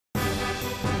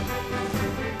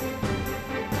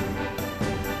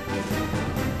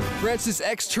France's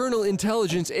external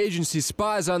intelligence agency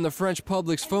spies on the French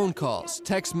public's phone calls,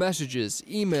 text messages,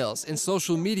 emails, and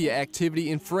social media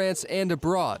activity in France and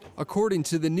abroad, according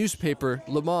to the newspaper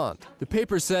Le Monde. The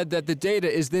paper said that the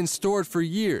data is then stored for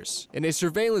years in a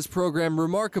surveillance program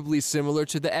remarkably similar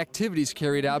to the activities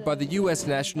carried out by the U.S.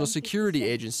 National Security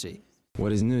Agency.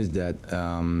 What is new is that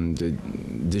the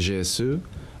DGSE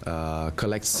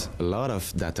collects a lot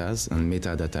of data and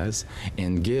metadata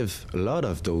and give a lot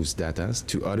of those data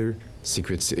to other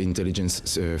secret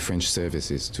intelligence French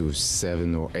services, to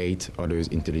 7 or 8 other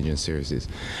intelligence services.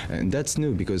 And that's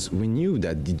new because we knew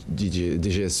that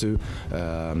DGSE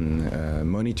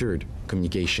monitored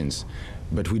communications,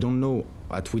 but we don't know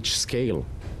at which scale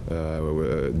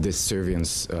this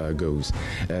surveillance goes.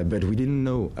 But we didn't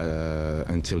know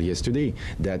until yesterday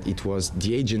that it was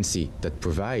the agency that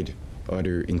provided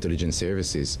other intelligence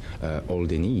services all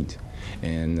they need.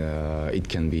 And it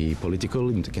can be political,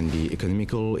 it can be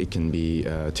economical, it can be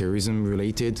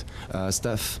terrorism-related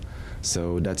stuff.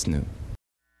 So that's new.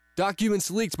 Documents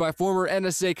leaked by former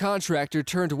NSA contractor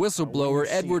turned whistleblower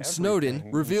Edward Snowden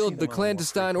revealed the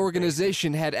clandestine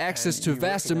organization had access to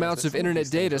vast amounts of internet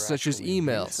data such as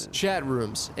emails, chat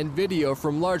rooms, and video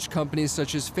from large companies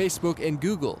such as Facebook and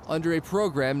Google under a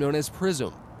program known as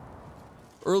PRISM.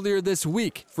 Earlier this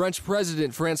week, French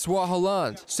President François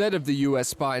Hollande said of the U.S.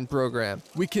 spying program,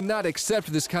 "We cannot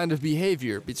accept this kind of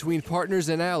behavior between partners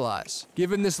and allies."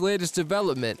 Given this latest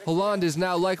development, Hollande is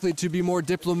now likely to be more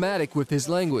diplomatic with his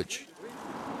language.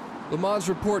 Le Monde's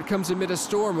report comes amid a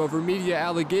storm over media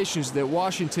allegations that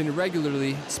Washington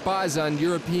regularly spies on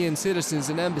European citizens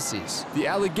and embassies. The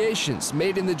allegations,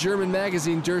 made in the German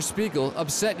magazine Der Spiegel,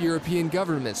 upset European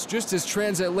governments, just as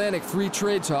transatlantic free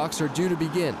trade talks are due to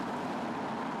begin.